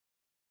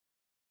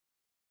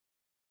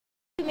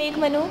make,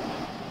 Manu?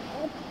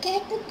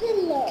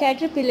 Caterpillar.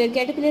 Caterpillar.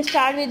 Caterpillar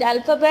start with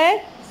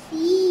alphabet.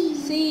 C.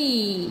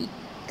 C.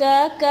 Ka.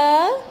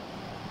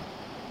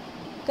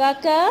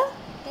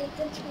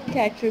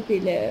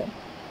 Caterpillar.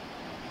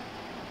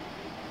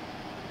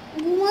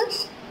 What?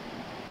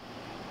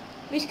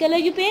 Which color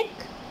you pick?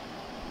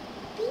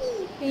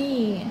 Pink.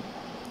 Pink.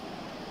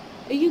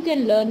 You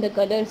can learn the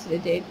colors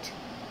with it.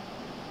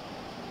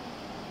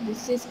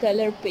 This is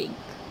color pink.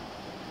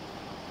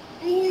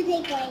 I will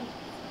take one.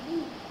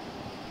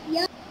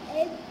 Yeah.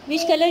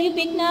 Which color you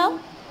pick now?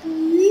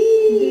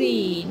 Green.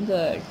 Green.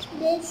 Good.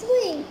 This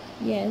way.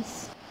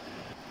 Yes.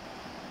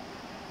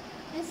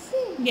 That's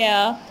it.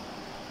 Yeah.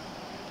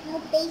 Now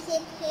paste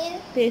it here.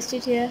 Paste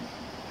it here.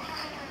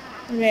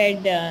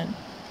 Red done.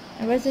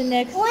 And what's the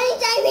next?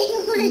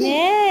 One.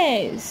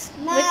 Next.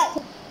 Match.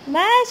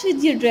 Match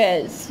with your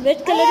dress.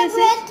 What color is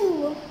red it?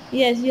 too.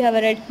 Yes, you have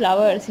a red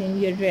flowers in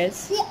your dress.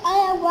 See, I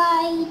have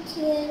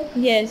white.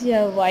 Yes, you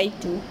have white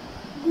too.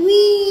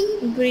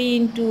 Green.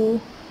 Green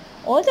too.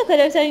 All the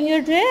colors are in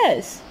your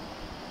dress.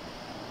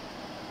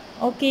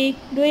 Okay,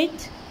 do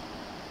it.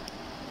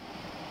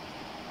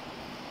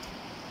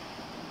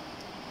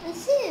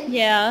 That's it.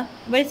 Yeah.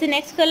 What is the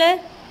next color?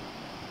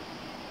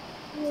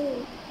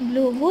 Blue.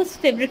 Blue. Whose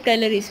favorite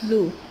color is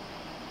blue?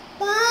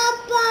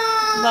 Papa.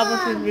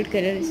 Baba's favorite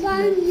color is blue.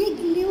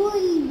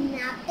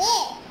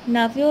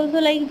 Nafi also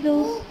like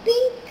blue.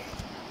 Pink.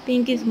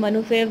 Pink is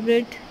Manu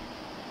favorite.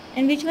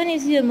 And which one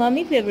is your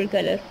mommy favorite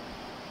color?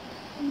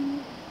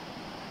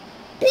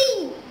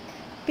 Pink.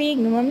 Pink.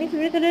 Mommy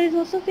favorite color is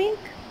also pink?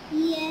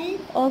 Yes.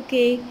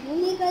 Okay.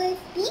 Mommy color is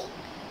pink.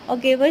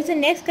 Okay, what is the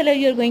next color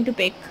you are going to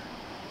pick?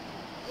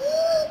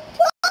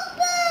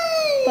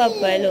 Purple.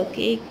 Purple,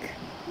 okay.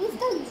 Which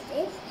color is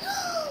this?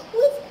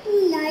 Which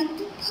like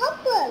the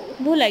purple?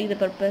 Who like the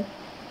purple?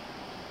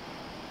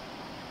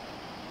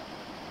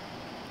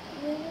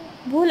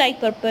 Who like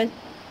purple?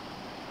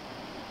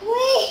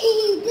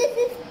 Wait, this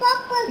is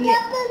purple. Yeah.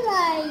 Purple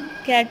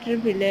like.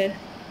 Caterpillar.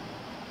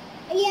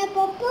 Yeah,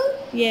 purple.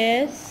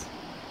 Yes.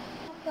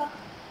 Purple.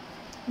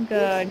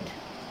 Good.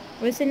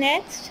 What's the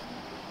next?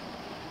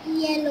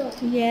 Yellow.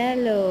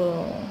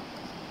 Yellow.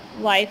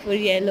 Why for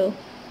yellow?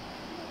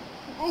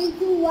 And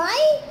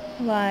why?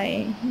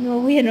 Why? No,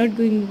 we are not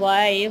going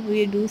Y.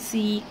 We do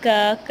C.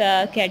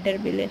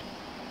 Caterpillar.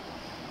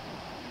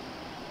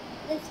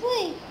 This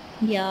way.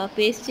 Yeah,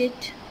 paste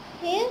it.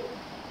 Here.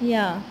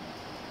 Yeah.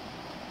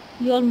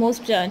 You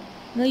almost done.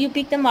 Now you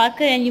pick the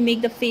marker and you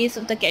make the face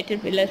of the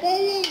caterpillar.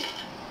 Then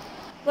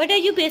What are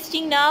you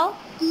pasting now?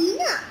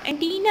 Tina.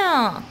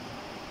 Antenna.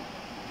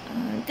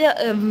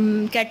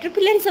 The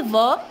caterpillar is a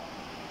worm?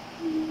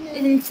 No.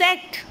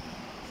 Insect.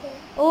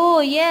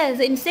 Oh yes,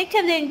 insect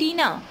have the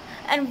antenna.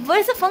 And what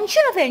is the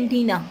function of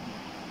antenna?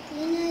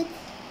 Tina.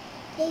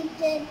 Take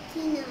the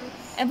Tina.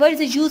 And what is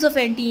the use of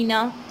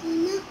antenna?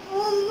 Tina.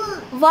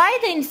 Oh, Mom. Why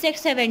the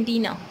insects have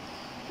antenna?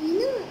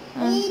 Tina.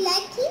 They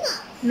like Tina.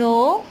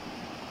 No.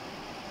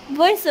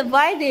 Why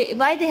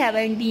they have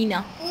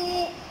antenna?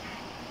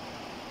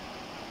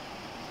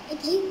 I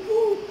take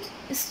food.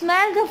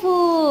 Smell the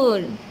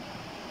food.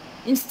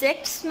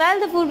 Insects smell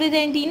the food with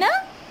antenna?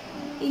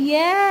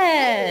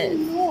 Yes.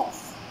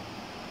 Nose.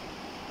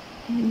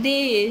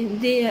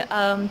 They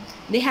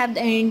have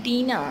the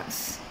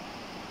antennas.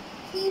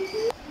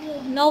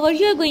 Now what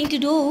you are going to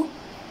do?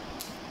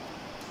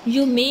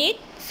 You make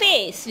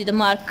face with a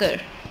marker.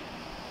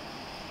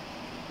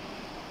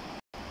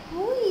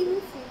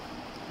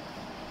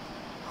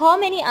 How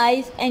many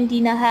eyes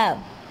antenna have?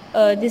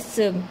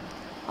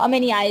 How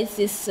many eyes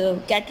this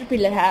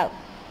caterpillar have?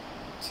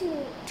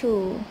 Two.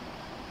 Two.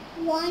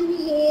 One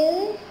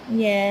here.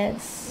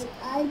 Yes.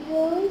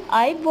 Eyeball.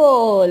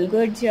 Eyeball.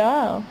 Good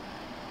job.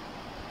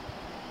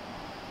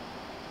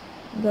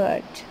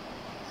 Good.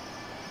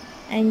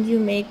 And you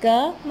make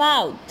a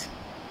mouth.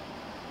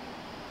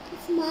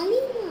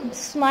 Smiley mouth.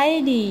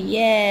 Smiley.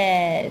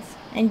 Yes.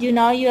 And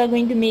now you are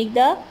going to make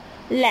the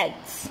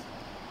legs.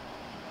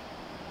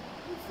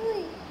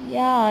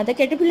 Yeah, the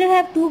caterpillar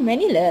have too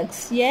many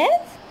legs.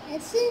 Yes?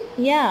 That's it.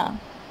 Yeah.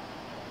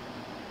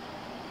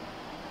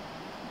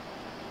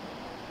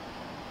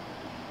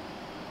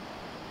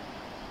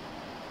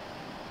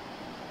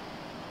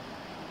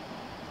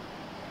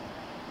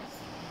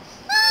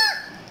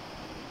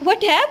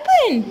 What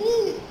happened?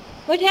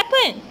 What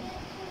happened?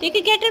 Take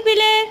a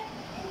caterpillar.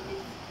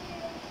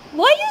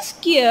 Why are you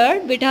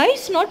scared? Beta,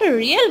 it's not a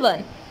real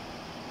one.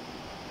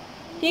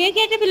 Take a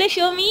caterpillar,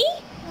 show me.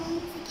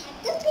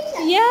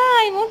 Caterpillar. Yeah,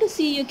 I want to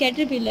see your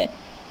caterpillar.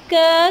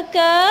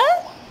 Caterpillar.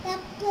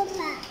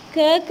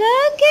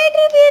 Caterpillar.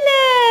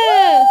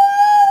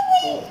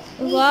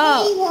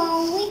 Wow.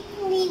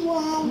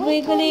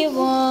 Wiggly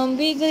worm.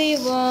 Wiggly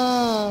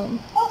worm.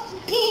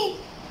 Okay.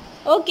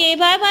 Okay,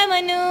 bye bye,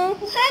 Manu.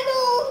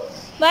 Hello.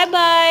 Bye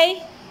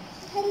bye.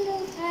 Hello.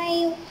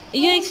 Hi.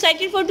 You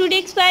excited for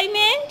today's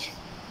experiment?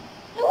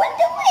 I want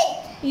to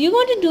wait. You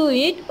want to do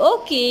it?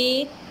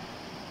 Okay.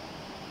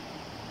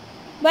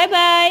 Bye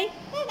bye.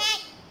 Bye bye.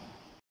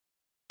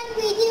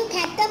 Video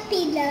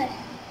caterpillar.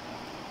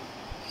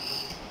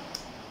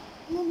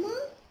 Mama.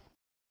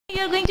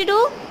 going to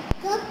do?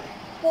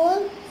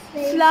 Curveball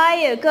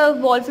Flyer,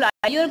 curveball flyer.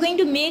 You are going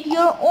to make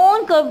your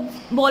own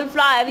curveball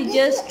flyer with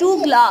just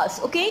 2 glass.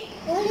 Okay.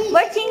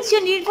 What things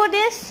you need for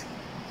this?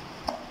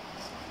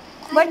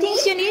 What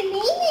things you need?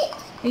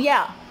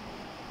 Yeah.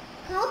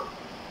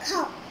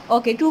 Cup.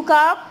 Okay, 2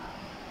 cup.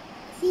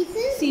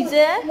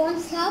 Scissor. One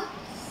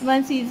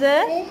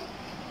Scissor.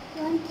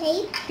 One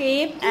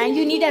Tape, and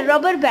you need a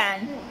rubber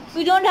band.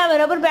 We don't have a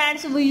rubber band,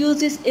 so we use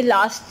this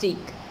elastic.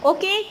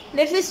 Okay,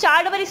 let's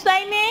start our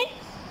experiment.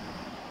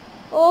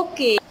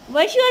 Okay,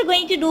 what you are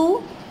going to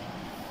do?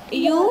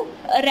 You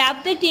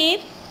wrap the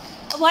tape.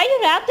 Why you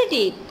wrap the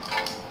tape?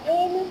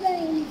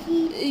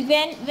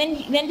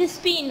 When they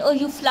spin or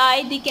you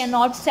fly, they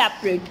cannot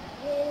separate.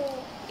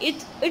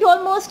 It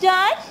almost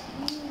done.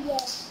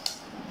 Yes.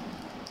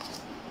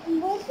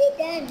 Mostly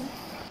done.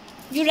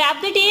 You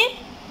wrap the tape,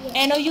 Yes.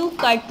 and now you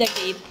cut the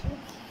tape.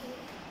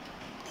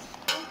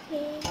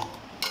 Okay.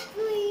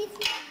 Please.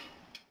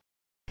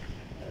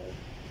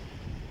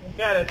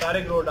 क्या रे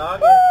Tariq road आ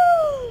गए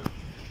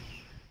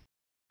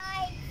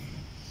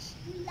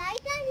You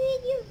like that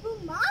video so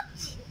much?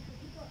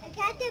 A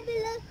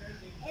caterpillar,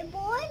 a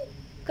ball,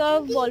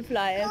 Curveball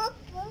flyer.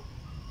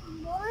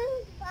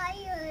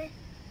 bonfire.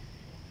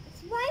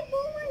 Subscribe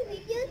for more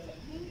videos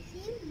and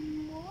see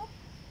more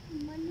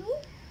Manu